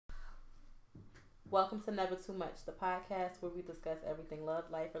Welcome to Never Too Much, the podcast where we discuss everything love,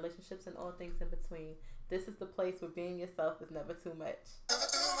 life, relationships, and all things in between. This is the place where being yourself is never too much.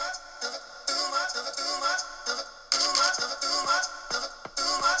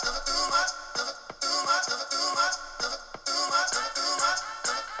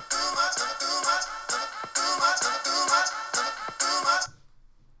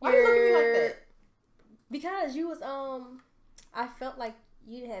 Why are you looking at me like that? Because you was I felt like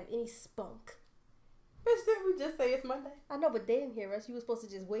you didn't have any spunk. Bitch, didn't we just say it's Monday? I know, but they didn't hear us. You were supposed to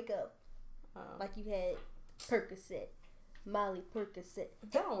just wake up like you had Percocet, Molly Percocet.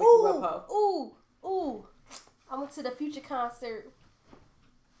 That don't wake you up, ho. Ooh! I went to the Future concert.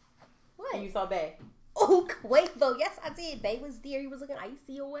 What? And you saw Bay. Oh, Quavo. Yes, I did. Bay was there. He was looking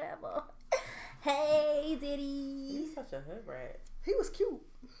icy or whatever. Hey, Diddy. He's such a hood rat. He was cute.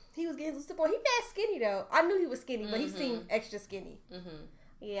 He was getting some stuff on. He mad skinny though. I knew he was skinny, but he seemed extra skinny. Mm-hmm.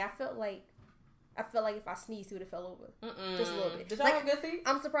 Yeah, I felt like if I sneezed, he would have fell over. Just a little bit. Did y'all have good seats?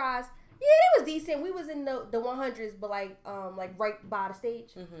 I'm surprised. Yeah, it was decent. We was in the 100s, but like right by the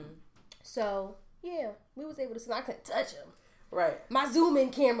stage. Mm-hmm. So yeah, we was able to sit. I couldn't touch him. Right. My zoom in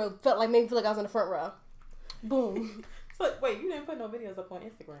camera made me feel like I was in the front row. Boom. So wait, you didn't put no videos up on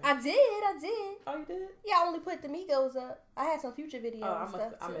Instagram? I did. Oh, you did? Yeah, I only put the Migos up. I had some Future videos. Oh,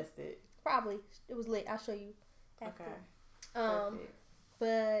 I missed it. Probably. It was lit. I'll show you after. Okay. Perfect.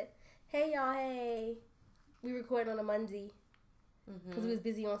 But hey y'all, hey. We recording on a Monday. Because we was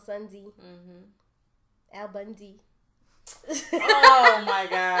busy on Sunday. Mm-hmm. Al Bundy. Oh my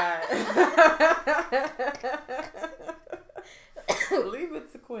God. Leave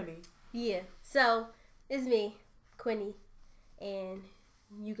it to Quinny. Yeah. So, it's me, Quinny. And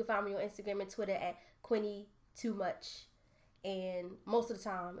you can find me on Instagram and Twitter at Quinny Too Much. And most of the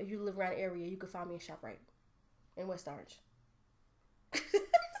time, if you live around the area, you can find me in ShopRite in West Orange.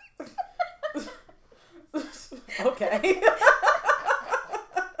 Okay.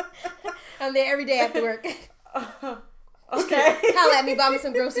 I'm there every day after work. Okay. Holla at me, buy me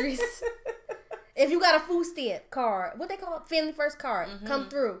some groceries. If you got a food stamp card, what they call it? Family First card. Come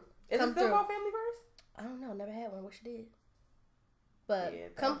through. Is it still called Family First? I don't know. Never had one. Wish you did. But yeah,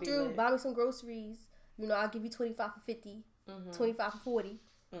 come through, buy me some groceries. You know, I'll give you 25 for 50, 25 for 40.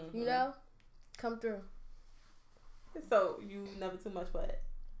 You know? Come through. So, you never too much what?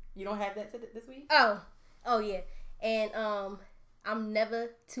 You don't have that this week? Oh yeah. And I'm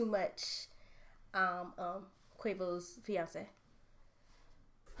never too much Quavo's fiance.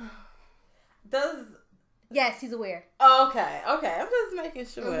 Yes, he's aware. Okay. I'm just making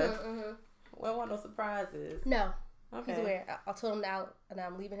sure. We don't want no surprises. No. Okay. He's aware. I told him out and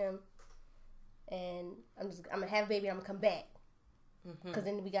I'm leaving him. And I'm gonna have a baby and I'm gonna come back. Because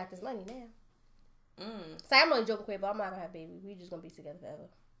then we got this money now. So I'm only joking, Quavo. I'm not gonna have a baby. We just gonna be together forever.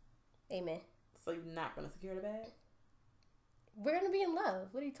 Amen. So you're not gonna secure the bag? We're gonna be in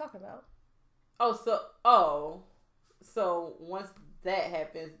love. What are you talking about? So once that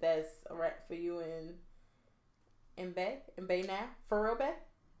happens, that's a wrap for you and Bay? And Bay now? For real, Bay?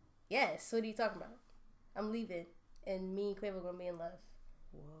 Yes. What are you talking about? I'm leaving, and me and Quavo gonna be in love.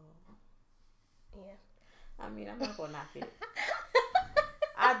 Whoa. Yeah. I mean, I'm not gonna knock it.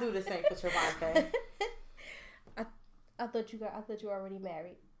 I do the same for Trevante. I thought you were already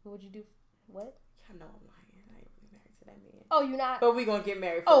married. What would you do? What? I know I'm lying. I ain't really married to that man. Oh, you're not? But we gonna get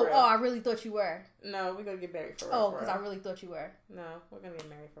married for real. Oh, I really thought you were. No, we're gonna get married for real. Oh, because I really thought you were. No, we're gonna get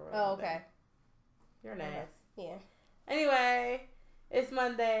married for real. Oh, okay. You're an ass. Yeah. Anyway, it's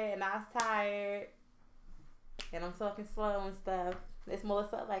Monday and I was tired. And I'm talking slow and stuff. It's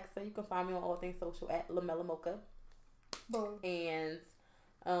Melissa Alexa. You can find me on all things social at Lamella Mocha. Boom. And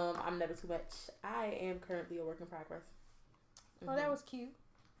I'm never too much. I am currently a work in progress. Oh, that was cute.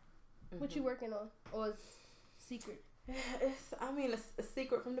 What you working on? Or is secret? It's a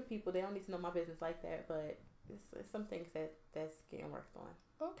secret from the people. They don't need to know my business like that, but it's some things that's getting worked on.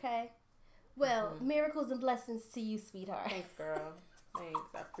 Okay. Well, miracles and blessings to you, sweetheart. Thanks, girl. Thanks.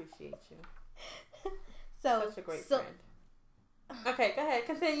 I appreciate you. Such a great friend. Okay, go ahead.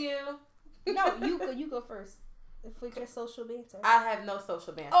 Continue. No, you go first. With your social banter. I have no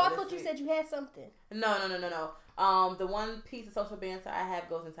social banter. Oh, I thought you said you had something. No. The one piece of social banter I have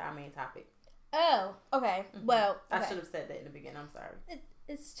goes into our main topic. Oh, okay. Well, okay. I should have said that in the beginning. I'm sorry.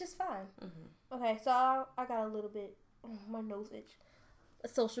 It's just fine. Okay, so I got a little bit. My nose itch. A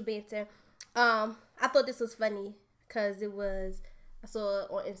social banter. I thought this was funny because I saw it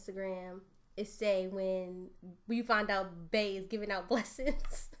on Instagram. It say when we find out Bay is giving out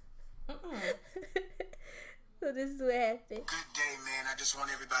blessings. So this is what happened. Good day, man. I just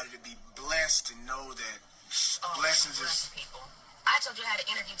want everybody to be blessed and know that blessings is... People. I told you I had an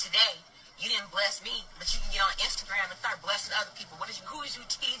interview today You didn't bless me, but you can get on Instagram and start blessing other people. Who is you,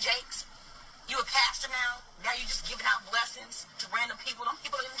 T. Jakes? You a pastor now? Now you just giving out blessings to random people. Them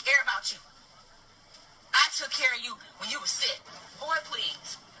people don't even care about you. I took care of you when you were sick. Boy,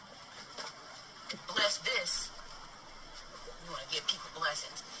 please. Bless this. You want to give people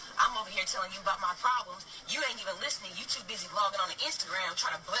blessings. I'm over here telling you about my problems. You ain't even listening. You too busy logging on to Instagram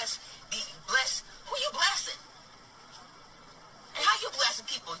trying to bless. Who you blessing? And how you blessing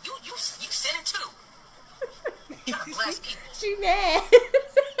people? You sinning too. Trying to bless people. She mad.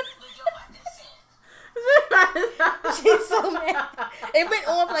 Live your life in sin. She's so mad. It went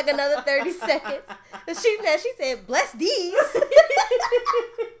on for like another 30 seconds. And she mad. She said, bless these.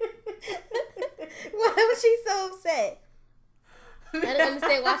 Why was she so upset? I didn't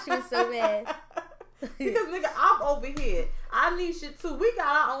understand why she was so mad. Because, nigga, I'm over here. I need shit too. We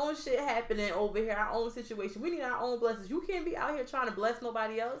got our own shit happening over here, our own situation. We need our own blessings. You can't be out here trying to bless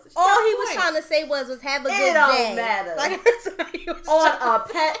nobody else. All he was trying to say was have a good day. It don't matter. Like, on a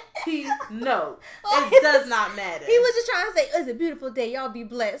petty note. It does not matter. He was just trying to say, it's a beautiful day. Y'all be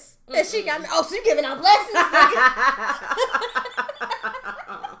blessed. And she got me, oh, so you giving out blessings, nigga.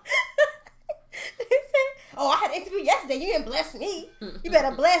 He said, oh, I had an interview yesterday. You didn't bless me. You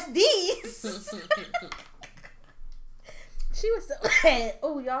better bless these. She was so mad.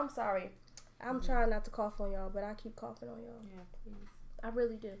 Oh, y'all, I'm sorry. I'm trying not to cough on y'all, but I keep coughing on y'all. Yeah, please. I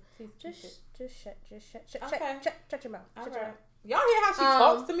really do. Please Just shut Okay. Shut your mouth. All Shut your right. mouth. Y'all hear how she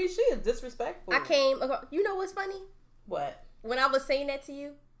talks to me? She is disrespectful. I came across, you know what's funny? What? When I was saying that to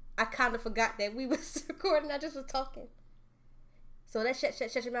you, I kind of forgot that we was recording. I just was talking. So that shut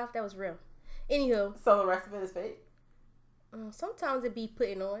your mouth, that was real. Anywho. So the rest of it is fake? Sometimes it be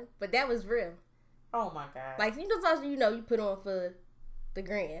putting on, but that was real. Oh my God. Like, sometimes you put on for the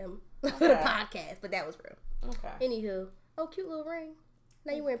gram, for the podcast, but that was real. Okay. Anywho. Oh, cute little ring.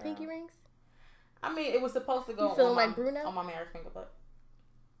 Now you wearing pinky rings? I mean, it was supposed to go you feeling on, like Bruno? on my marriage finger, but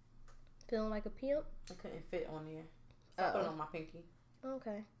feeling like a pimp? it couldn't fit on there. So I put it on my pinky.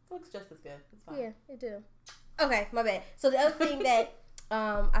 Okay. It looks just as good. It's fine. Yeah, it do. Okay, my bad. So the other thing that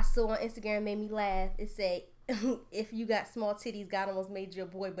I saw on Instagram made me laugh. It said, if you got small titties, God almost made you a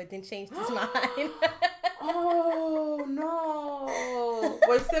boy, but then changed his mind. Oh, no.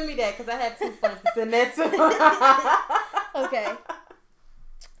 Wait, send me that, because I have 2 friends to send that to. Okay.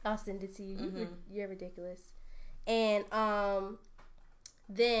 I'll send it to you. Mm-hmm. You're ridiculous. And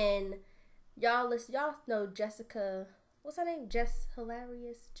then y'all know Jessica, what's her name? Jess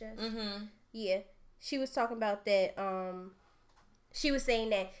Hilarious? Jess? Mm-hmm. Yeah. She was talking about that, she was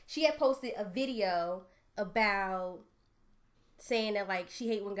saying that she had posted a video about saying that, like, she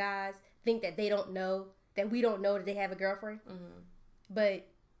hate when guys think that they don't know, that we don't know that they have a girlfriend. Mm-hmm. But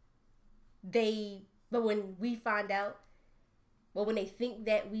when we find out, when they think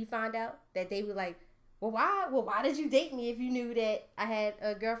that we find out, that they were like, why did you date me if you knew that I had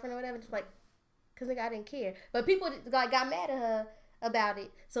a girlfriend or whatever? Just like, because I didn't care. But people got mad at her about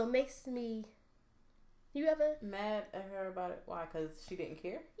it. So it makes me, you ever? Mad at her about it? Why? Because she didn't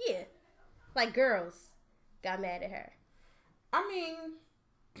care? Yeah. Like, girls got mad at her. I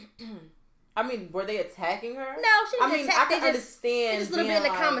mean, were they attacking her? No, she didn't attack. I can understand. Just a little bit in the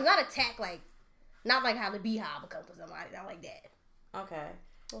comments. Not attack, not like how the Beehive would come for somebody. Not like that. Okay.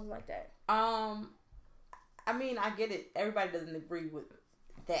 It wasn't like that. I mean, I get it. Everybody doesn't agree with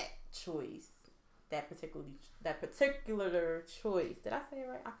that choice. That particular choice. Did I say it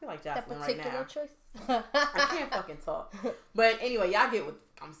right? I feel like Jocelyn right now. That particular choice? I can't fucking talk. But anyway, y'all get what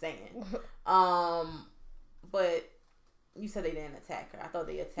I'm saying. But you said they didn't attack her. I thought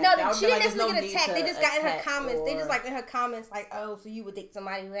they attacked her. No, she didn't necessarily get attacked. They just got in her comments. They just like in her comments like, oh, so you would date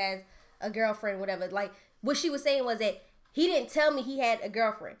somebody who has a girlfriend, whatever. Like, what she was saying was that he didn't tell me he had a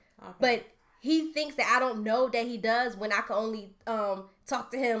girlfriend. Okay. But he thinks that I don't know that he does when I can only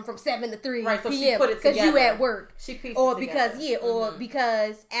talk to him from 7 to 3 right, so p.m. because you at work. She pieced or it because together. or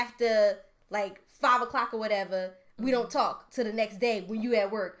because after like 5 o'clock or whatever, we don't talk to the next day when you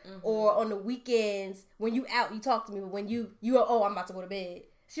at work. Mm-hmm. Or on the weekends when you out, you talk to me. But when you are, I'm about to go to bed.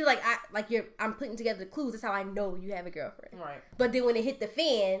 She's like, I'm putting together the clues. That's how I know you have a girlfriend. Right. But then when it hit the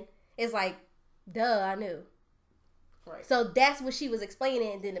fan, it's like, duh, I knew. Right. So that's what she was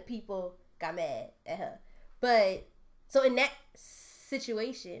explaining, and then the people got mad at her. But so in that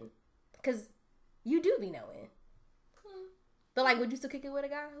situation, because you do be knowing. But like, would you still kick it with a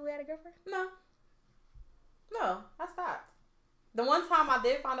guy who had a girlfriend? No, I stopped. The one time I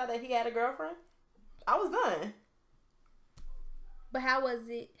did find out that he had a girlfriend, I was done. But how was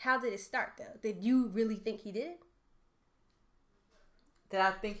it? How did it start though? Did you really think he did? Did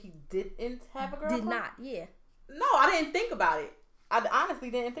I think he didn't have a girlfriend? Did not, yeah. No, I didn't think about it. I honestly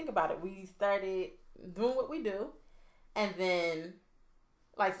didn't think about it. We started doing what we do, and then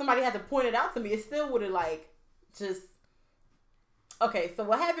like somebody had to point it out to me. It still would have like just okay. So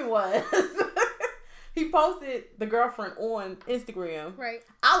what happened was he posted the girlfriend on Instagram. Right.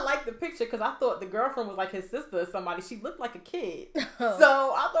 I liked the picture because I thought the girlfriend was like his sister or somebody. She looked like a kid. Oh.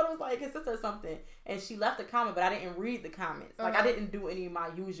 So I thought it was like his sister or something. And she left a comment, but I didn't read the comments. Like I didn't do any of my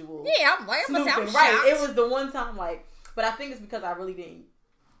usual I'm like, I'm snooping. Right. It was the one time like, but I think it's because I really didn't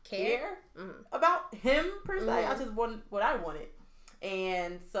care about him per se. I just wanted what I wanted.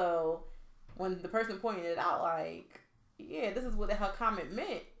 And so when the person pointed it out, like, yeah, this is what her comment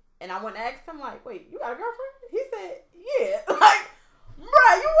meant. And I went and asked him, like, wait, you got a girlfriend? He said, yeah. Like,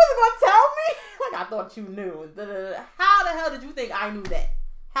 bruh, you wasn't going to tell me? Like, I thought you knew. How the hell did you think I knew that?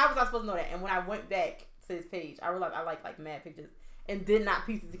 How was I supposed to know that? And when I went back to his page, I realized I like mad pictures and did not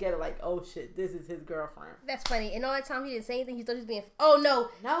piece it together like, oh, shit, this is his girlfriend. That's funny. And all that time he didn't say anything. He thought he was being... Oh, no.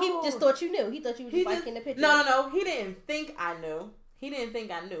 He just thought you knew. He thought you were just liking the picture. No. He didn't think I knew.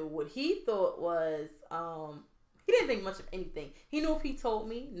 What he thought was... He didn't think much of anything. He knew if he told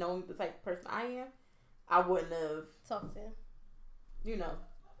me, knowing the type of person I am, I wouldn't have... Talked to him. You know.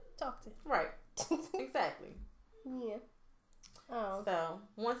 Talked to him. Right. Exactly. Yeah. Oh. So,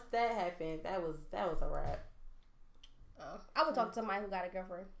 once that happened, that was a wrap. Oh. I would talk to somebody who got a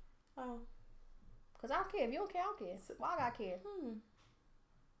girlfriend. Oh. Because I don't care. If you don't care, I don't care. Why I gotta care?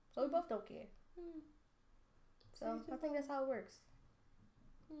 So we both don't care. So, I think that's how it works.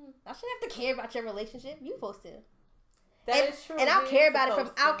 I shouldn't have to care about your relationship. You supposed to. That is true. And I'll care about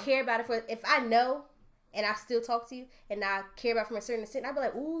it for if I know and I still talk to you and I care about it from a certain extent, I'll be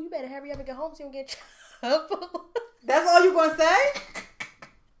like, ooh, you better hurry up and get home so you don't get trouble. That's all you gonna say?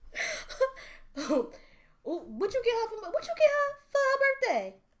 Ooh, what you get her for her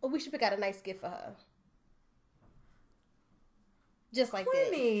birthday? Oh, we should pick out a nice gift for her. Just like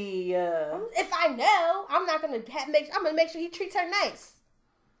that. If I know, I'm not gonna I'm gonna make sure he treats her nice.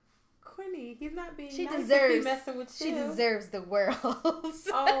 Quinny, he's not being she nice deserves, if he messing with you. She deserves the world.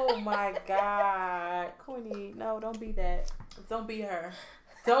 Oh my God. Quinny, no, don't be that. Don't be her.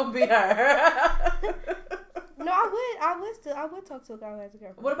 Don't be her. No, I would talk to a guy who has a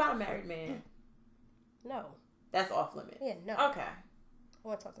girlfriend. What about a married man? No. That's off limits. Yeah, no. Okay. I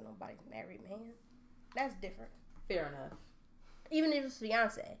won't talk to nobody's married man. That's different. Fair enough. Even if it's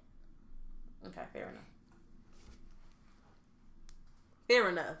fiance. Okay, fair enough. Fair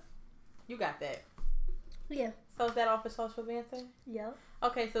enough. You got that. Yeah. So is that all for social banter? Yeah.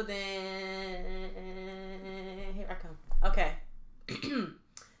 Okay, so then here I come. Okay.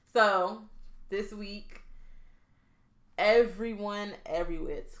 So this week, everyone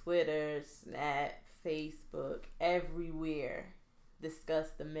everywhere, Twitter, Snap, Facebook, everywhere,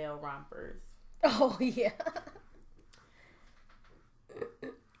 discussed the male rompers. Oh yeah.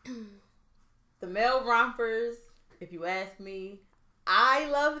 The male rompers, if you ask me, I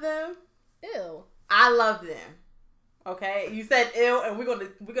love them. Ew. I love them. Okay? You said ew, and we're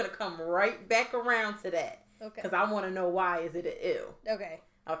gonna come right back around to that. Okay. Because I want to know why is it an ew. Okay.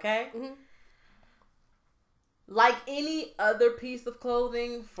 Okay? Mm-hmm. Like any other piece of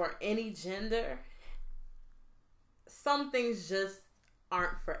clothing for any gender, some things just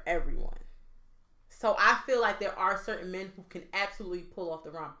aren't for everyone. So I feel like there are certain men who can absolutely pull off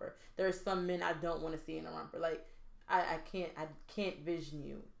the romper. There are some men I don't want to see in a romper. Like I can't vision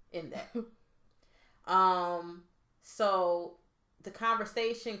you in that. So the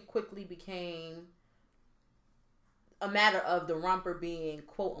conversation quickly became a matter of the romper being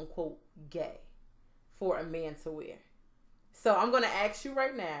quote unquote gay for a man to wear. So I'm gonna ask you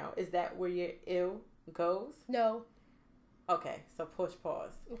right now, is that where your ew goes? No. Okay, so push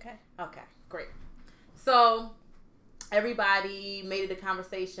pause. Okay, great. So everybody made it a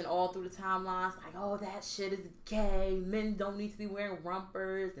conversation all through the timelines, like, oh, that shit is gay. Men don't need to be wearing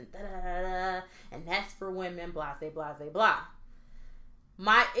rompers and da-da-da-da. And that's for women, blah, blah, blah, blah, blah.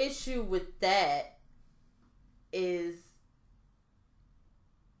 My issue with that is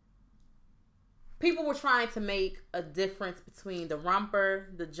people were trying to make a difference between the romper,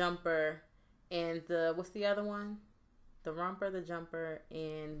 the jumper, and the, what's the other one? The romper, the jumper,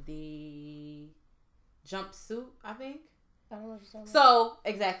 and the jumpsuit, I think. I don't know what you're talking about. So,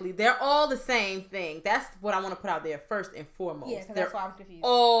 exactly. They're all the same thing. That's what I want to put out there first and foremost. Yeah, that's why I'm confused.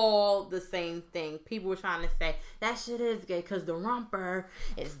 All the same thing. People were trying to say, that shit is gay because the romper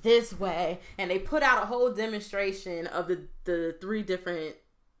is this way. And they put out a whole demonstration of the three different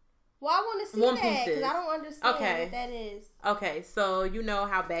well, I want to see that because I don't understand what that is. Okay, so you know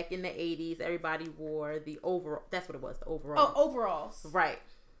how back in the 80s, everybody wore the overall. That's what it was, the overall. Oh, overalls. Right.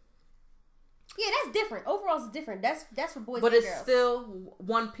 Yeah, that's different. Overalls is different. That's for boys but and girls. But it's still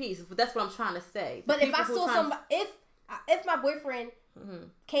one piece. That's what I'm trying to say. But if I saw somebody, if my boyfriend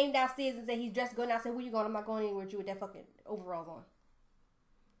came downstairs and said he's dressed going out, I said, where you going? I'm not going anywhere with you with that fucking overalls on.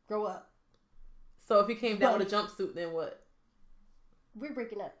 Grow up. So if he came down with a jumpsuit, then what? We're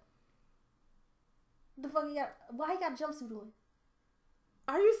breaking up. The fuck he got? Why he got a jumpsuit on?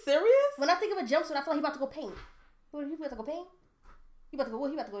 Are you serious? When I think of a jumpsuit, I feel like he about to go paint. What, he about to go paint? He about to go what?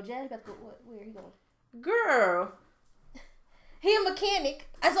 He about to go jail? He about to go what? Where he going? Girl. He a mechanic.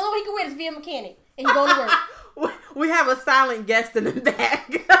 That's the only way he can wear this be a mechanic. And he going to work. We have a silent guest in the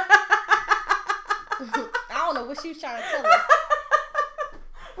back. I don't know what she was trying to tell us.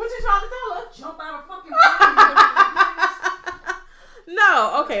 What you trying to tell us? Jump out of fucking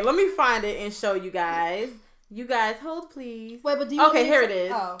No, okay, let me find it and show you guys. You guys, hold please. Wait, but do you okay, here it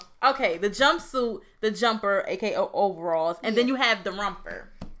is. Oh. Okay, the jumpsuit, the jumper, aka overalls, and then you have the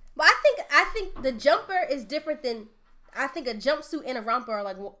romper. But I think the jumper is different than. I think a jumpsuit and a romper are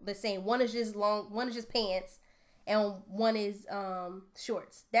like the same. One is just long, one is just pants, and one is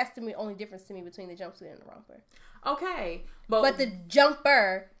shorts. That's the only difference to me between the jumpsuit and the romper. Okay, but the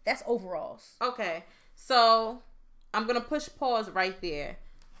jumper, that's overalls. Okay, so I'm gonna push pause right there.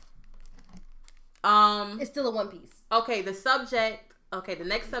 It's still a one piece. Okay, the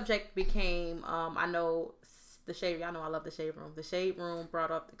next subject became I know the shade. Y'all know I love the shade room. The shade room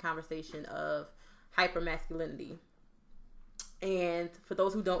brought up the conversation of hypermasculinity. And for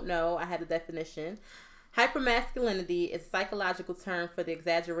those who don't know, I had a definition. Hypermasculinity is a psychological term for the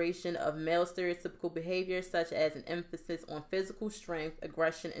exaggeration of male stereotypical behavior, such as an emphasis on physical strength,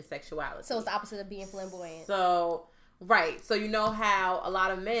 aggression, and sexuality. So it's the opposite of being flamboyant. So, right. So you know how a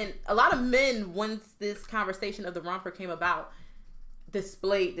lot of men, once this conversation of the romper came about,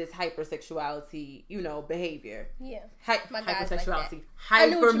 displayed this hypersexuality, behavior. Yeah. Hypersexuality.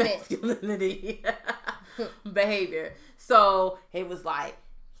 Like Hypermasculinity behavior. So it was like,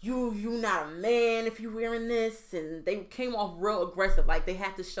 you not a man if you wearing this, and they came off real aggressive. Like they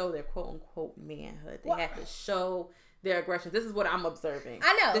had to show their quote unquote manhood. They had to show their aggression. This is what I'm observing.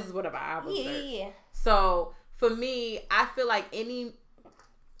 I know. This is what I've observed. Yeah. So for me, I feel like in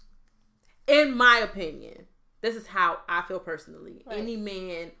my opinion, this is how I feel personally. Right. Any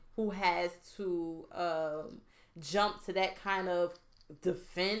man who has to jump to that kind of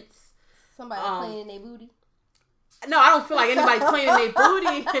defense. Somebody playing in their booty. No, I don't feel like anybody's playing in their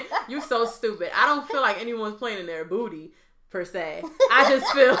booty. You're so stupid. I don't feel like anyone's playing in their booty per se. I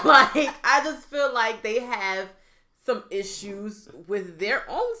just feel like they have some issues with their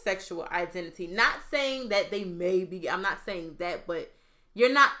own sexual identity. Not saying that they may be. I'm not saying that, but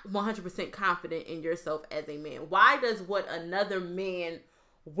you're not 100% confident in yourself as a man. Why does what another man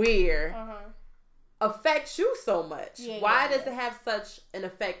wear affect you so much? Why does it have such an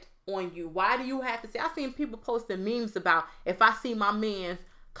effect on you? Why do you have to say? I've seen people posting memes about, if I see my man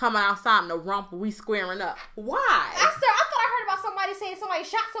coming outside in a romper, we squaring up. Why? I thought I heard about somebody saying somebody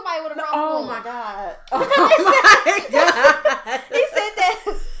shot somebody with a romper. Oh my god! Oh my god! He said that.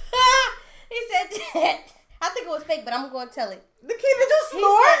 He said that. I think it was fake, but I'm going to tell it. The kid just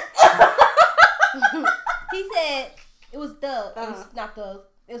snort. He said it was thugs. It was not thugs.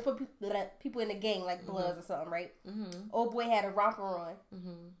 It was for people in the gang, like Bloods or something, right? Mm-hmm. Old boy had a romper on.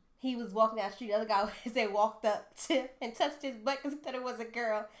 Mm-hmm. He was walking down the street. The other guy said walked up to and touched his butt because he thought it was a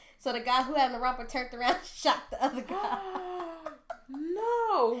girl. So the guy who had the romper turned around and shot the other guy.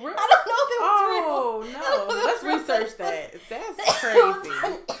 No. I don't know if it was real. Oh, no. Let's research that. That's crazy.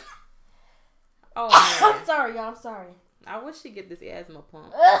 Oh, man. I'm sorry, y'all. I'm sorry. I wish she'd get this asthma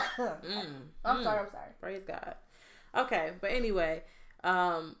pump. I'm sorry. Praise God. Okay, but anyway,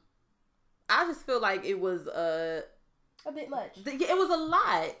 I just feel like it was a bit much. It was a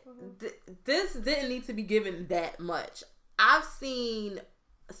lot. Mm-hmm. This didn't need to be given that much. I've seen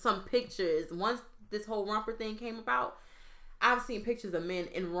some pictures. Once this whole romper thing came about, I've seen pictures of men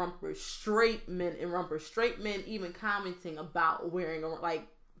in rompers, straight men in rompers, straight men even commenting about wearing like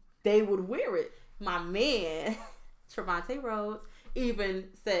they would wear it. My man, Trevante Rhodes, even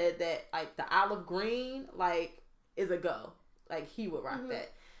said that like the olive green like is a go. Like he would rock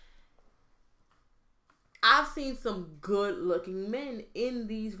that. I've seen some good looking men in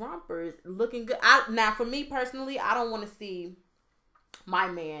these rompers looking good. Now for me personally, I don't want to see my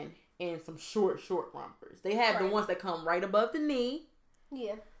man in some short rompers. They have the ones that come right above the knee.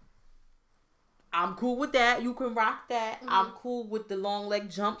 Yeah. I'm cool with that. You can rock that. Mm-hmm. I'm cool with the long leg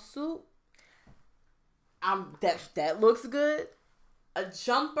jumpsuit. That looks good. A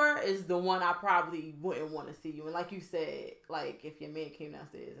jumper is the one I probably wouldn't want to see you. And like you said, like if your man came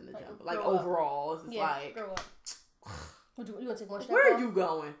downstairs in the jumper, like overalls, it's like, You want to take one step Where off? are you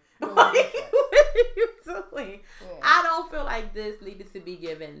going? What What are you doing? Yeah. I don't feel like this needed to be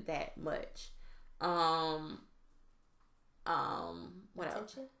given that much. What else?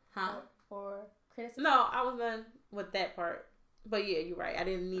 Attention? Huh? Or criticism? No, I was done with that part. But yeah, you're right. I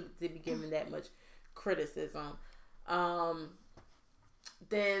didn't need to be given that much criticism.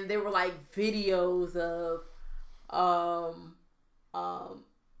 Then there were like videos of,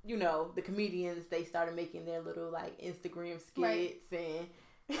 you know, the comedians. They started making their little like Instagram skits and.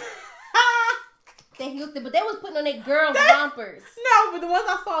 But they was putting on their girls' rompers. No, but the ones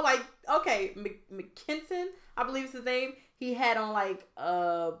I saw, like, okay, McKinson, I believe is his name. He had on like,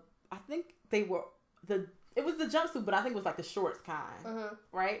 I think they were it was the jumpsuit, but I think it was like the shorts kind,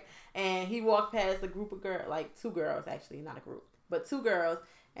 right? And he walked past a group of girls, like 2 girls actually, not a group, but 2 girls,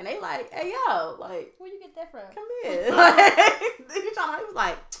 and they like, hey yo, like, where you get that from? come here, like, he was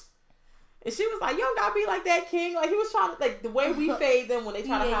like. And she was like, you don't gotta be like that, King. Like, he was trying to, like, the way we fade them when they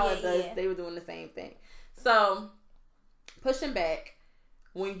try to holler at us, they were doing the same thing. So, pushing back,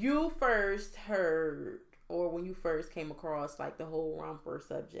 when you first heard, or when you first came across, like, the whole romper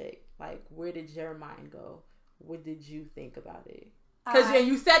subject, like, where did your mind go? What did you think about it? Because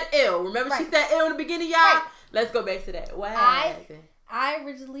you said ill. Remember she said ill in the beginning, y'all? Right. Let's go back to that. What happened? I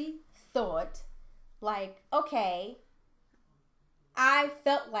originally thought, like, okay, I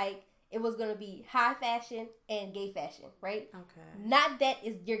felt like it was going to be high fashion and gay fashion, right? Okay. Not that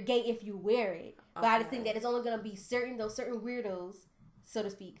you're gay if you wear it, but I just think that it's only going to be certain weirdos, so to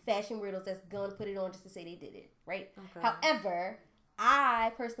speak, fashion weirdos that's going to put it on just to say they did it, right? Okay. However,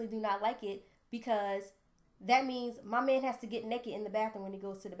 I personally do not like it because that means my man has to get naked in the bathroom when he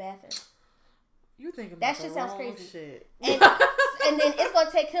goes to the bathroom. You thinking that about shit the sounds wrong crazy. Shit. And then it's going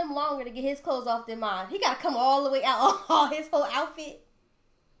to take him longer to get his clothes off than mine. He got to come all the way out, all his whole outfit.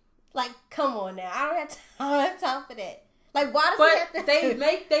 Like, come on now. I don't have time for that. Like, why does he have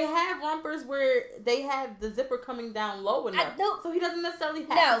to... they have rompers where they have the zipper coming down low enough. So he doesn't necessarily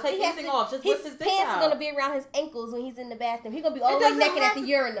have to take anything off. Just whip his dick out. His pants are going to be around his ankles when he's in the bathroom. He's going to be all the way naked at the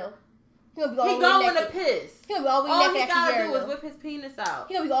urinal. He's going to be all the way naked. to piss. He's going to be all the way naked at the urinal. All he got to do is whip his penis out.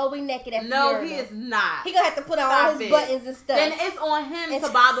 He's going to be all the way naked at the urinal. No, he is not. He's going to have to put on all his buttons and stuff. Then it's on him to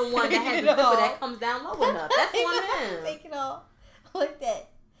buy the one that has the zipper that comes down low enough. That's on him. Take it off like that.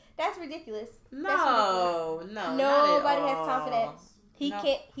 That's ridiculous. No. Nobody has time for that.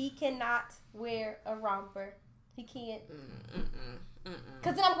 He cannot wear a romper. He can't.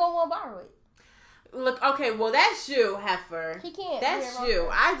 Because then I'm going to want to borrow it. Look, okay, well, that's you, Heifer. He can't. That's you.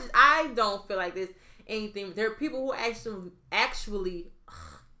 I don't feel like there's anything. There are people who actually.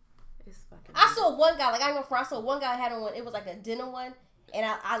 It's fucking. I saw one guy, like, I ain't gonna front. I saw one guy had on one. It was like a denim one. And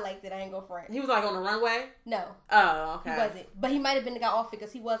I liked it. I ain't gonna front. He was like on the runway? No. Oh, okay. He wasn't. But he might have been the guy off it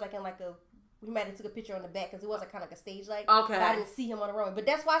because he was like in like a. We might have took a picture on the back because it was like kind of like a stage light. Okay. But I didn't see him on the runway. But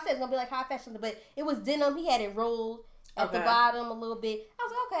that's why I said it's gonna be like high fashion. But it was denim. He had it rolled at the bottom a little bit. I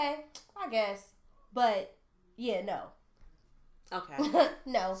was like, okay, I guess. But yeah, no. Okay.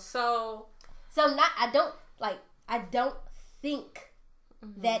 No. So I don't think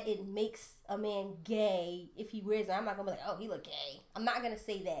that it makes a man gay if he wears it. I'm not gonna be like, oh, he look gay. I'm not gonna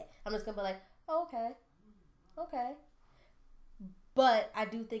say that. I'm just gonna be like, oh, okay. But I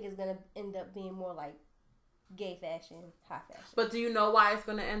do think it's gonna end up being more like gay fashion, high fashion. But do you know why it's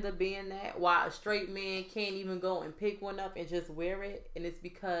gonna end up being that? Why a straight man can't even go and pick one up and just wear it, and it's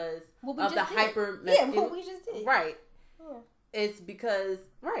because of the hyper. Yeah, what we just did. Right. Yeah. It's because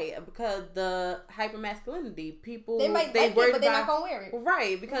the hyper masculinity people they might like it, but they're not gonna wear it.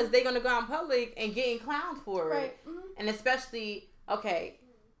 Right, because they're gonna go out in public and getting clowned for right. it, and especially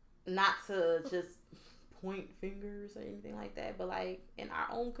not to just point fingers or anything like that, but like in our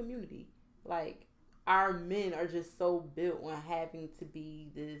own community, like our men are just so built on having to be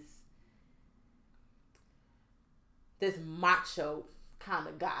this macho kind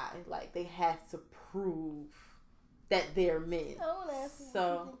of guy, like they have to prove that they're men. I want to ask you.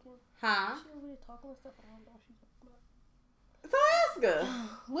 So, huh? She over there talking and stuff. I don't know what she's talking about. So ask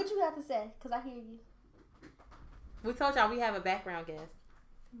her. What you have to say? Because I hear you. We told y'all we have a background guest.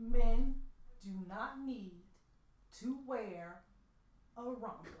 Men do not need to wear a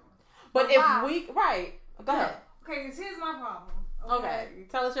romper. But if we go ahead. Okay, because here's my problem. Okay,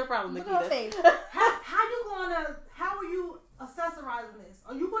 tell us your problem, Look Nikita. at her face. How are you accessorizing this?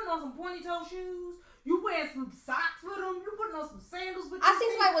 Are you putting on some pointy toe shoes? You wearing some socks with them? You putting on some sandals with them? I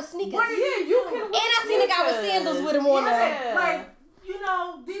seen somebody with sneakers. You can. And I seen a guy with sandals with him on there. Like,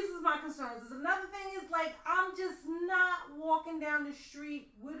 this is my concerns. Another thing is, like, I'm just not walking down the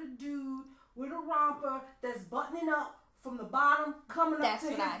street with a dude with a romper that's buttoning up from the bottom, coming up to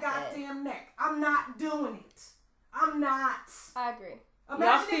his goddamn neck. I'm not doing it. I'm not. I agree.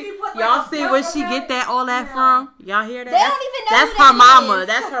 Imagine if you put, like, y'all a see belt where she around- get that all that No. from? Y'all hear that? They don't even know That's who her that mama. is.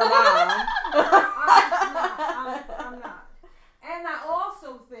 That's her mom. I'm not. And I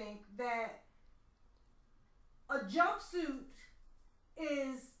also think that a jumpsuit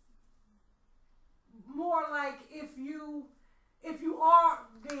is more like if you are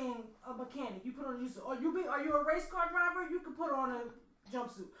being a mechanic, you put on a jumpsuit. Are you a race car driver? You can put on a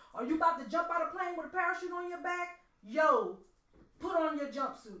jumpsuit. Are you about to jump out of a plane with a parachute on your back? Yo, put on your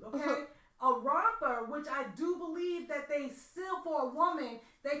jumpsuit, okay? A romper, which I do believe that they still, for a woman,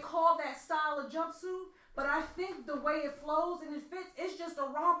 they call that style a jumpsuit. But I think the way it flows and it fits, it's just a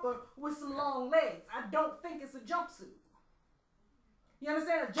romper with some long legs. I don't think it's a jumpsuit. You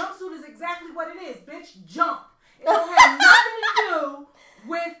understand? A jumpsuit is exactly what it is. Bitch, jump. It don't have nothing to do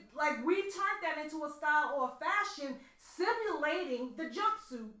with, like, we've turned that into a style or a fashion simulating the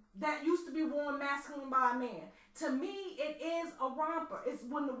jumpsuit that used to be worn masculine by a man. To me, it is a romper. It's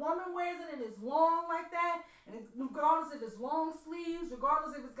when the woman wears it and it's long like that, and regardless if it's long sleeves,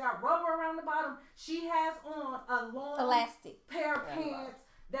 regardless if it's got rubber around the bottom, she has on a long Elastic pair of pants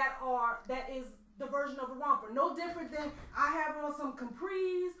that is the version of a romper. No different than I have on some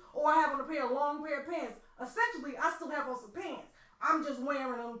capris or I have on a long pair of pants. Essentially, I still have on some pants. I'm just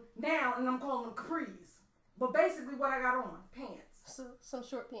wearing them now and I'm calling them capris. But basically what I got on, pants. some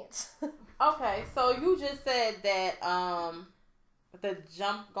short pants. Okay, so you just said that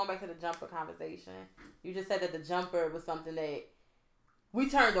going back to the jumper conversation, you just said that the jumper was something that we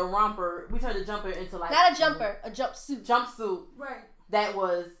turned the jumper into like Not a jumper, a jumpsuit. Jumpsuit. Right. That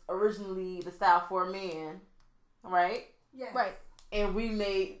was originally the style for a man, right? Yes. Right. And we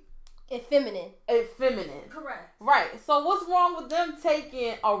made It feminine. it feminine. Correct. Right. So what's wrong with them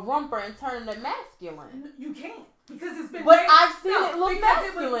taking a romper and turning it masculine? You can't. Because it's been... But I've seen it look because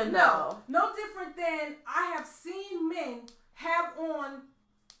masculine, though. No different than I have seen men have on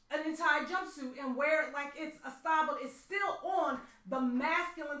an entire jumpsuit and wear it like it's a style, but it's still on the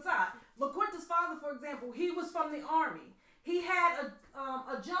masculine side. LaQuinta's father, for example, he was from the Army. He had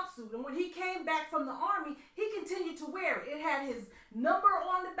a jumpsuit, and when he came back from the Army, he continued to wear it. It had his number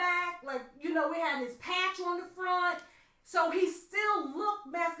on the back, it had his patch on the front, so he still looked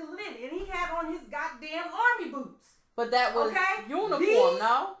masculine in it, and he had on his goddamn Army boots. But that was Okay? uniform,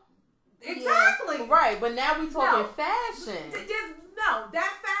 no? Exactly. Yeah. Right, but now we talking No. fashion. No,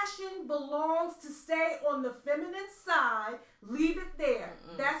 that fashion belongs to stay on the feminine side. Leave it there.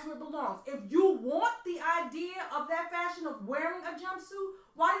 Mm-mm. That's where it belongs. If you want the idea of that fashion of wearing a jumpsuit,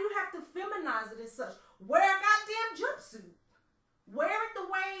 why do you have to feminize it as such? Wear a goddamn jumpsuit. Wear it the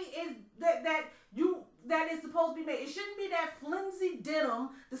way that it's supposed to be made. It shouldn't be that flimsy denim,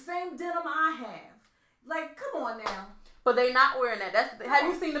 the same denim I have. Like, come on now. But they not wearing that. Have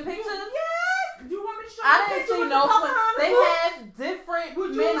you seen the pictures? Yes. Do you want me to show you I the didn't picture see with no. the Pocahontas They boots? have different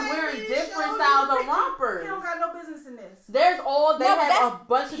Would you men like wearing me to different show you styles the of picture? rompers. He don't got no business in this. They have a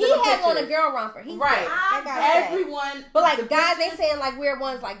bunch of He different had on a pictures. girl romper. He Right. That guy said. Everyone. But like the guys, they pictures- saying like wear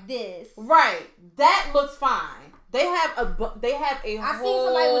ones like this. Right. That looks fine. They have a I whole. seen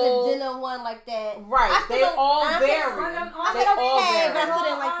somebody with a denim one like that. Right. I still They don't- all I said- vary. I They said, all okay, vary. but I still In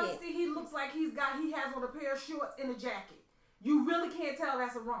didn't all like it. honesty, he looks like he has on a pair of shorts and a jacket. You really can't tell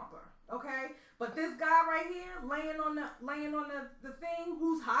that's a romper, okay? But this guy right here, laying on the thing,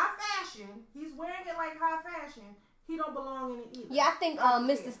 who's high fashion, he's wearing it like high fashion. He don't belong in it either. Yeah, I think don't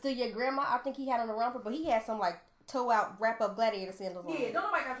Mr. care. Steal Your Grandma, I think he had on a romper, but he had some like toe out wrap up gladiator sandals on. Yeah, don't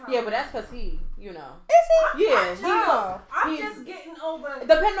nobody got time. Yeah, but that's because he, you know. Is he? Yeah, he. I'm he's- just getting over.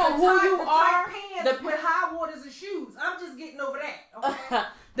 Depending on who you the are, tight pants dep- with high waters and shoes. I'm just getting over that. Okay.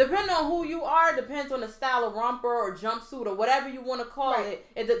 Depending on who you are, depends on the style of romper or jumpsuit or whatever you want to call Right.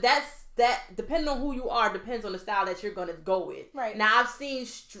 it. That depending on who you are depends on the style that you're gonna go with. Right. Now I've seen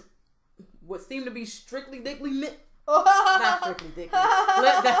what seem to be strictly dickly men. Not strictly dickly.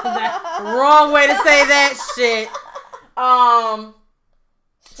 That's wrong way to say that shit.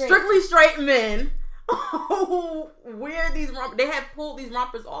 Strictly straight men who wear these rompers. They have pulled these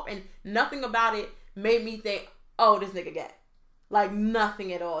rompers off, and nothing about it made me think, "Oh, this nigga gay." Like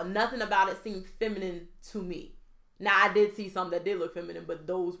nothing at all. Nothing about it seemed feminine to me. Now I did see some that did look feminine, but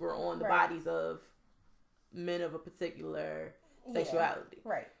those were on the Right. bodies of men of a particular sexuality.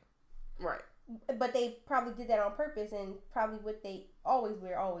 Right. Right. But they probably did that on purpose, and probably what they always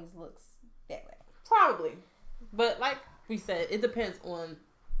wear always looks that way. Probably. But like we said, it depends on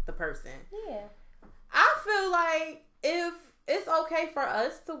the person. Yeah. I feel like if it's okay for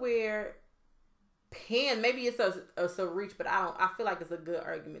us to wear pants, maybe it's a reach, but I feel like it's a good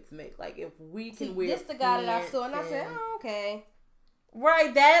argument to make. Like if we can wear this the guy that I pants saw, and I said, oh, okay.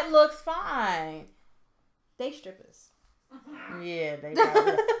 right, that looks fine. They strippers. Yeah, they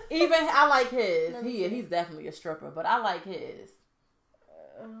probably. Even I like his. He's definitely a stripper, but I like his.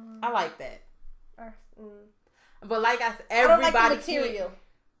 I like that. But like I said, everybody. I don't like the material.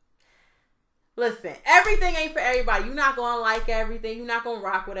 Listen, everything ain't for everybody. You're not gonna like everything. You're not gonna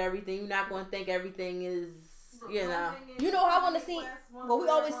rock with everything. You're not gonna think everything is, you know. You know who I want to see? Well, we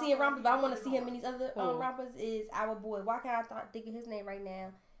always see in rompers, but I want to see him in these other rompers. Is our boy? Why can't I think of his name right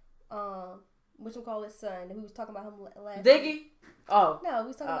now? Which we call his son. We was talking about him last Diggy? week. Oh. No, we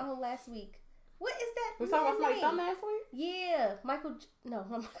was talking about him last week. What is that? We talking about somebody's son last week? Yeah, not Michael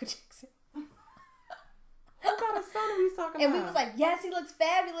Jackson. What kind of son are we talking and about? we was like, yes, he looks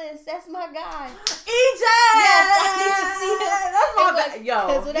fabulous. That's my guy. EJ! Yes, I need to see him. That's my like, Yo,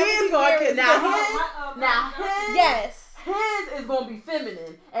 he's going to his yes. His is going to be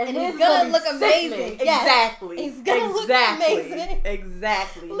feminine. And his he's going to look sickening. amazing. Yes. Exactly. He's going to look amazing.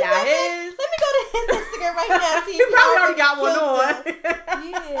 Exactly. Now Let me go to his Instagram right now. See he probably already got one on.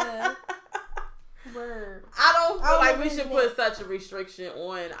 Yeah. Word. I don't feel like we should put such a restriction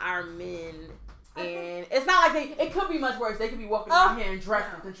on our men. And it's not like it could be much worse. They could be walking around here in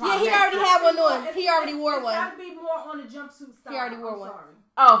dresses and trying to. Yeah, he already had one on. He already wore one. It's got to be more on the jumpsuit style. He already wore one. Sorry.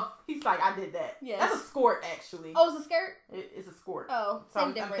 Oh, he's like, I did that. Yes. That's a skirt, actually. Oh, it's a skirt? It's a skirt. Oh, so same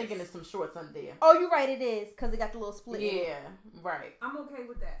I'm difference. thinking there's some shorts under there. Oh, you're right, it is. Because it got the little split. Yeah, right. I'm okay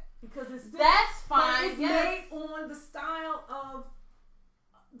with that. Because it's still, that's fine. It's made on the style of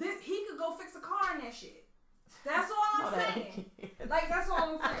this. He could go fix a car in that shit. That's all I'm saying. Like, that's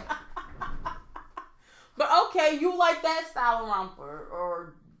all I'm saying. But okay, you like that style of romper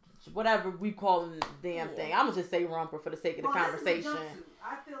or whatever we call the damn thing. I'm gonna just say romper for the sake of the conversation.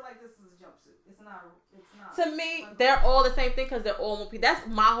 I feel like this is a jumpsuit. It's not. To me, they're all the same thing because they're all one piece. That's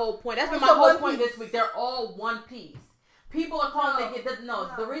my whole point. That's been my whole point this week. They're all one piece. People are calling it gay.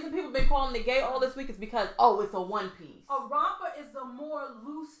 The reason people have been calling it gay all this week is because it's a one piece. A romper is a more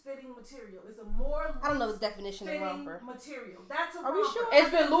loose fitting material. It's a more loose I don't know the definition of romper material. That's a Are romper. we sure? It's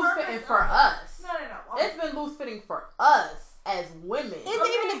been loose fitting for us. No. It's been loose fitting for us as women. Is there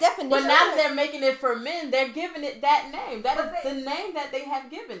even a definition? But now that they're making it for men, they're giving it that name. That is the name that they have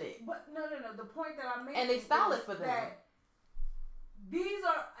given it. But no. The point that I'm making, and they style it for them. These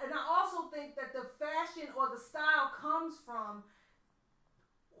are, and I also think that the fashion or the style comes from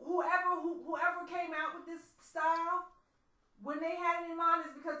whoever came out with this style. When they had it in mind,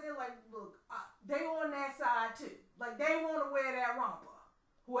 is because they're like, look, they on that side too. Like they want to wear that romper.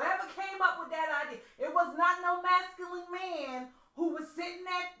 Whoever came up with that idea, it was not no masculine man who was sitting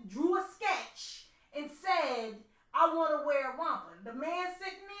there, drew a sketch, and said, I want to wear a romper. The man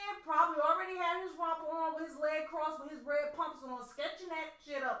sitting there probably already had his romper on with his leg crossed with his red pumps on, sketching that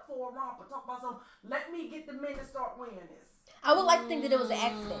shit up for a romper. Talk about something, let me get the men to start wearing this. I would like to think that it was an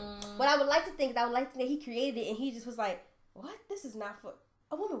accident. What I would like to think that he created it and he just was like, what? This is not for...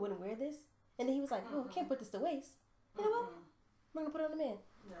 A woman wouldn't wear this. And then he was like, oh, I can't put this to waste. You know what? I'm going to put it on the men.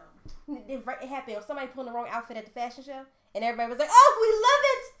 No. It happened. Or somebody put on the wrong outfit at the fashion show. And everybody was like, oh, we love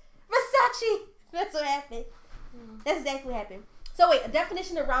it. Versace. That's what happened. That's exactly what happened. So wait, a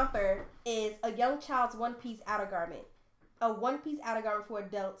definition of romper is a young child's one-piece outer garment. A one-piece outer garment for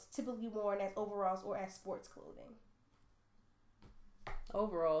adults, typically worn as overalls or as sports clothing.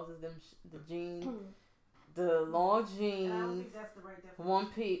 Overalls is the jeans, the long jeans. I don't think that's the right definition. One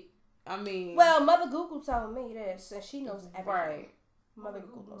piece. I mean, well, Mother Google told me this, and she knows everything. Right. Mother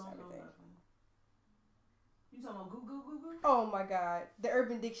Google knows everything. You talking about Google? Oh my God, the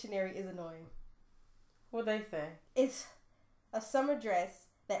Urban Dictionary is annoying. What they say? It's a summer dress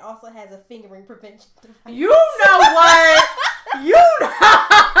that also has a fingering prevention device. You know what? You know.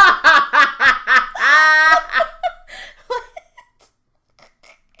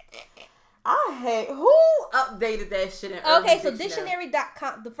 I hate who updated that shit in Okay, so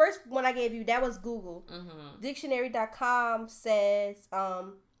dictionary.com, the first one I gave you, that was Google. Dictionary.com says a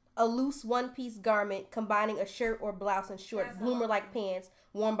loose one-piece garment combining a shirt or blouse and short bloomer-like pants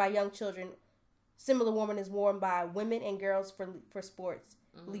worn by young children. Similar warming is worn by women and girls for sports,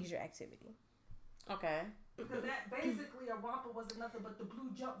 leisure activity. Okay. Because that basically a romper wasn't nothing but the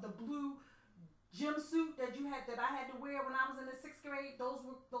blue jumpsuit that I had to wear when I was in the 6th grade. Those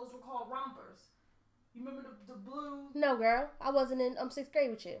were called rompers. You remember the blue? No, girl, I wasn't in 6th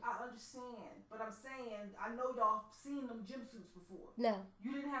grade with you. I understand, but I'm saying I know y'all seen them jumpsuits before. No.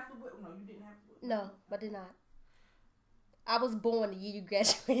 You didn't have to wear. No, you didn't have to wear. No, I did not. I was born the year you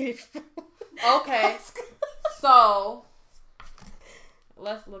graduated. Okay. So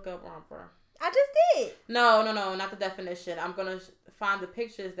let's look up romper. I just did. No, not the definition. I'm gonna find the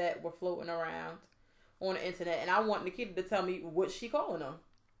pictures that were floating around on the internet, and I want Nikita to tell me what she calling them.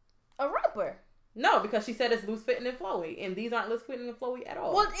 A romper. No, because she said it's loose fitting and flowy, and these aren't loose fitting and flowy at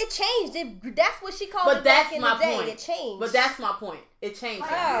all. Well, it changed. That's what she called but it back that's in my the day. point. It changed. But that's my point. It changed.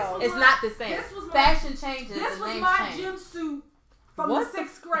 Oh. It's not the same. Fashion changes. This and was names my change. gym suit from What? the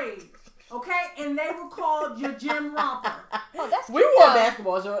 6th grade. Okay, and they were called your gym romper. Oh, that's We cute, wore though.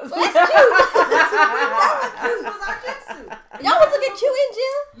 basketball shorts. Well, that's cute. This was our gym suit. Y'all was looking cute in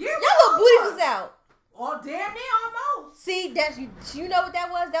gym. Yeah, Y'all little booties was out. Oh, damn near almost. See, that's you know what that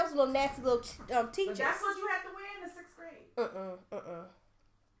was? That was a little nasty little But teacher. that's what you had to wear in the 6th grade.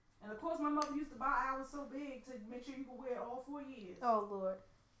 And of course, my mother used to buy hours so big to make sure you could wear it all 4 years. Oh Lord,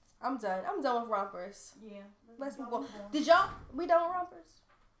 I'm done. I'm done with rompers. Yeah. Let's move on. Did y'all? We done with rompers?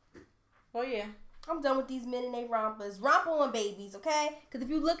 Oh yeah. I'm done with these men and they rompers. Romp on babies, okay? Because if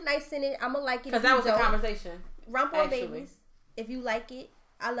you look nice in it, I'ma like it. Because that was a conversation. Romp on actually. babies. If you like it,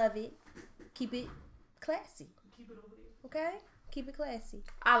 I love it. Keep it classy, Keep it over there. okay? Keep it classy.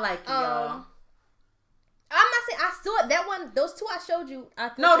 I like it, y'all. I'm not saying I still that one. Those two I showed you. I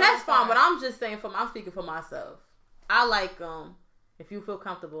thought No, they that's were fine. But I'm just saying, I'm speaking for myself. I like if you feel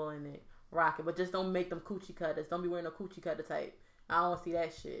comfortable in it, rock it. But just don't make them coochie cutters. Don't be wearing a coochie cutter type. I don't want to see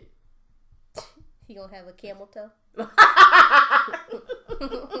that shit. He gonna have a camel toe.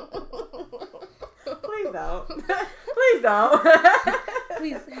 Please don't. Please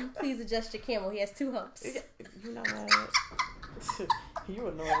don't. Please adjust your camel. He has 2 humps. You know what? You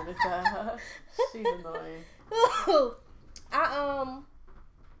annoying this time. She's annoying.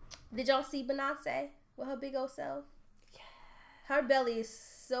 Did y'all see Beyonce with her big old self? Yeah. Her belly is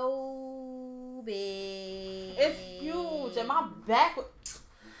so big. It's huge, and my back.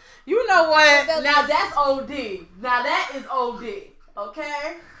 You know what? Now that's OD. Now that is OD.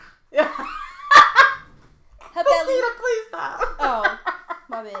 Okay. Her belly. Please stop. Oh,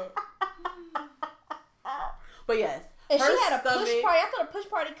 my bad. But yes. And her she had a push stomach- party. I thought a push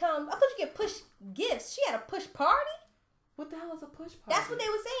party comes. I thought you get push gifts. She had a push party. What the hell is a push party? That's what they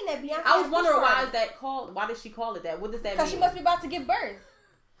were saying. That Beyonce. I was wondering why is that called? Why did she call it that? What does that mean? Because she must be about to give birth.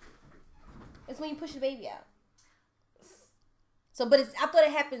 It's when you push the baby out. So, but I thought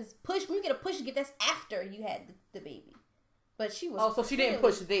it happens push when you get a push gift. That's after you had the baby. But she was. Oh, so she didn't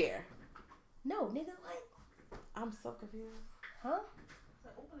push there. No, nigga, what? I'm so confused. Huh?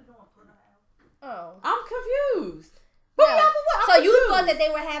 Open the door and put her out. Oh. I'm confused. But No. yeah, but what? So I'm you confused. thought that they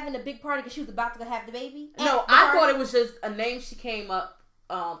were having a big party because she was about to have the baby? No, At the I party? thought it was just a name she came up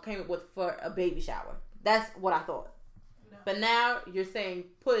with for a baby shower. That's what I thought. No. But now you're saying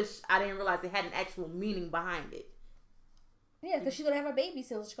push. I didn't realize it had an actual meaning behind it. Yeah, because she's gonna have her baby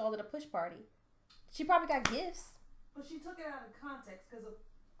soon. So she called it a push party. She probably got gifts. But she took it out of context because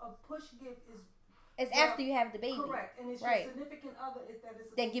a push gift is It's after you have the baby. correct, and it's Right. your significant other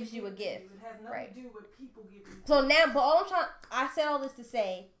That gives you a gift. It has nothing Right. to do with people giving you. So now, but all I'm trying, I said all this to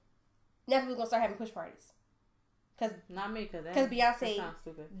say, now we're gonna start having push parties. Cause Not me, because Beyonce, that sounds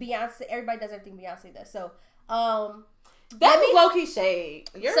stupid. Beyonce, everybody does everything Beyonce does. So, That was low key shade.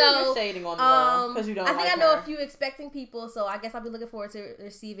 You're shading on the wall because you don't. I think like I know her. a few expecting people, so I guess I'll be looking forward to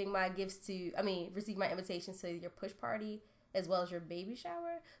receiving my gifts receive my invitations to your push party as well as your baby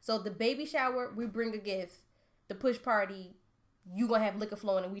shower. So the baby shower, we bring a gift. The push party, you gonna have liquor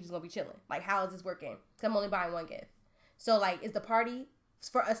flowing and we just gonna be chilling. Like, how is this working? 'Cause I'm only buying one gift. So like, is the party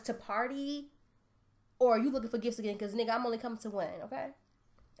for us to party, or are you looking for gifts again? 'Cause nigga, I'm only coming to one. Okay,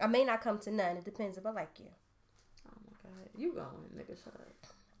 I may not come to none. It depends if I like you. Oh my god, you going, nigga? Shut up.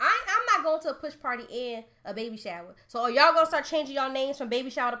 I'm not going to a push party and a baby shower. So are y'all gonna start changing y'all names from baby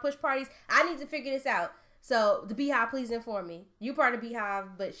shower to push parties? I need to figure this out. So the Beehive, please inform me. You part of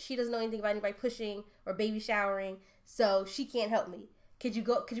Beehive, but she doesn't know anything about anybody pushing or baby showering, so she can't help me. Could you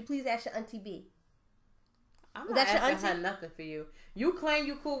please ask your auntie B? I'm Was not that your asking her auntie? nothing for you. You claim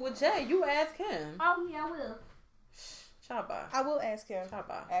you cool with Jay. You ask him. Oh yeah, I will. Chaba. I will ask him.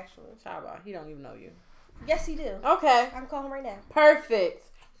 Chaba. Actually, Chaba. He don't even know you. yes, he do. Okay. I'm calling him right now. Perfect.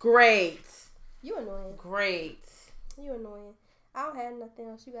 Great. You annoying. Great. You annoying. I don't have nothing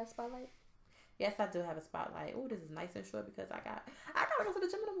else. You got a spotlight? Yes, I do have a spotlight. Oh, this is nice and short because I gotta go to the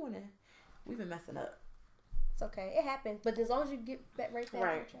gym in the morning. We've been messing up. It's okay. It happens. But as long as you get that right there.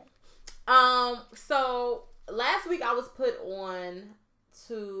 Right. Track. So last week I was put on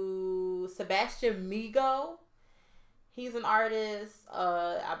to Sebastian Migo. He's an artist.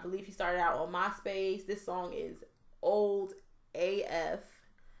 I believe he started out on MySpace. This song is old AF.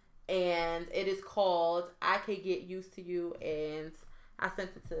 And it is called I Can Get Used to You. And I sent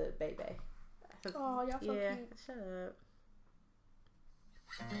it to Bebe. Oh, y'all so yeah, cute. shut up.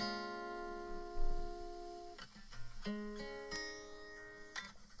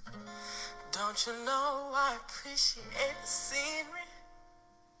 Don't you know I appreciate the scenery?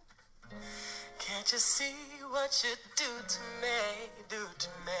 Can't you see what you do to me?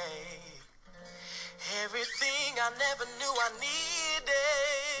 Everything I never knew I needed.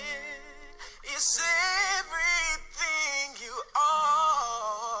 It's everything you are.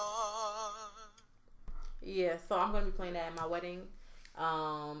 Yeah, so I'm going to be playing that at my wedding.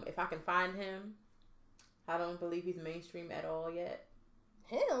 If I can find him. I don't believe he's mainstream at all yet.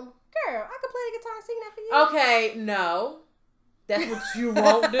 Him? Girl, I could play the guitar and sing that for you. Okay, no. That's what you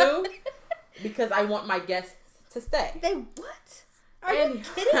won't do. Because I want my guests to stay. They what? Are you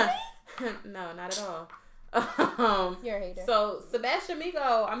kidding me? No, not at all. You're a hater. So, Sebastian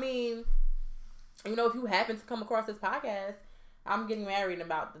Migo, I mean, you know, if you happen to come across this podcast, I'm getting married in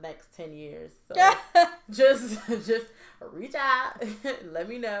about the next 10 years. So, just reach out. Let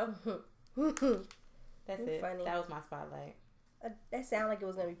me know. That's it. Funny. That was my spotlight. That sounded like it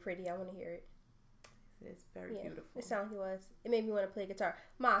was going to be pretty. I want to hear it. It's very beautiful. It sounded like it was. It made me want to play guitar.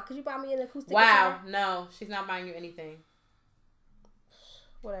 Ma, could you buy me an acoustic guitar? Wow. No, she's not buying you anything.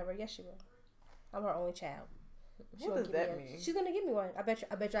 Whatever. Yes, she will. I'm her only child. What does that mean? She's going to give me one. I bet you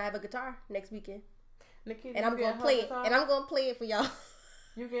I have a guitar next weekend. Nikki, and I'm going to play it. And I'm going to play it for y'all.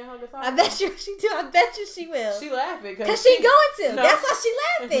 You get her guitar? I bet you she do. I bet you she will. She laughing because she going to. No. That's why she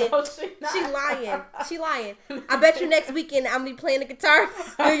laughing. No, she not. She lying. She lying. I bet you next weekend I'm gonna be playing the guitar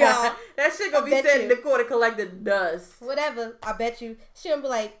for y'all. That shit gonna be sitting in the corner collecting dust. Whatever. I bet you she'll be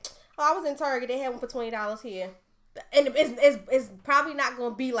like, "Oh, I was in Target. They had one for $20 here." And it's probably not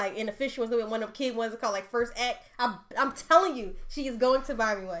gonna be like an official one. One of the kid ones called like First Act. I'm telling you, she is going to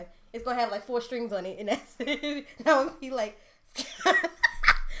buy me one. It's gonna have like 4 strings on it, and that's it. I'm gonna be like.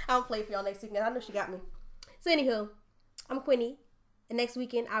 I'll play for y'all next weekend. I know she got me. So anywho, I'm Quinny. And next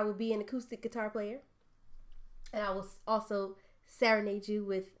weekend I will be an acoustic guitar player. And I will also serenade you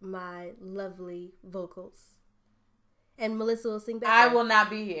with my lovely vocals. And Melissa will sing background. I will not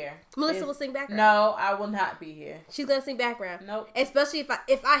be here. Melissa will sing background. No, I will not be here. She's gonna sing background. Nope. Especially if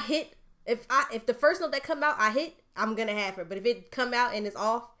the first note that come out I hit, I'm gonna have her. But if it come out and it's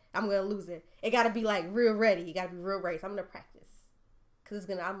off, I'm gonna lose her. It gotta be like real ready. You gotta be real ready. So I'm gonna practice. Cause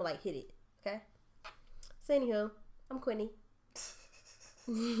I'm gonna like hit it, okay? So anywho, I'm Quinny,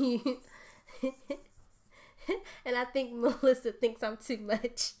 and I think Melissa thinks I'm too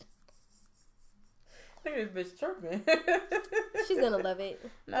much. I think this bitch chirping. She's gonna love it.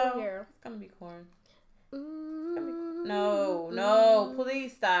 No, girl. It's gonna be corn. No,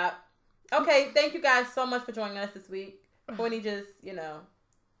 please stop. Okay, thank you guys so much for joining us this week. Quinny just,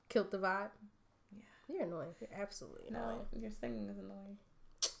 killed the vibe. You're annoying. You're absolutely annoying. No, your singing is annoying.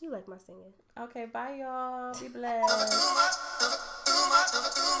 You like my singing. Okay, bye y'all. Be blessed.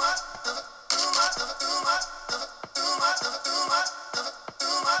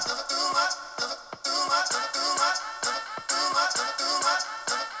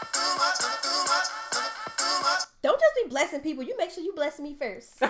 Don't just be blessing people. You make sure you bless me first.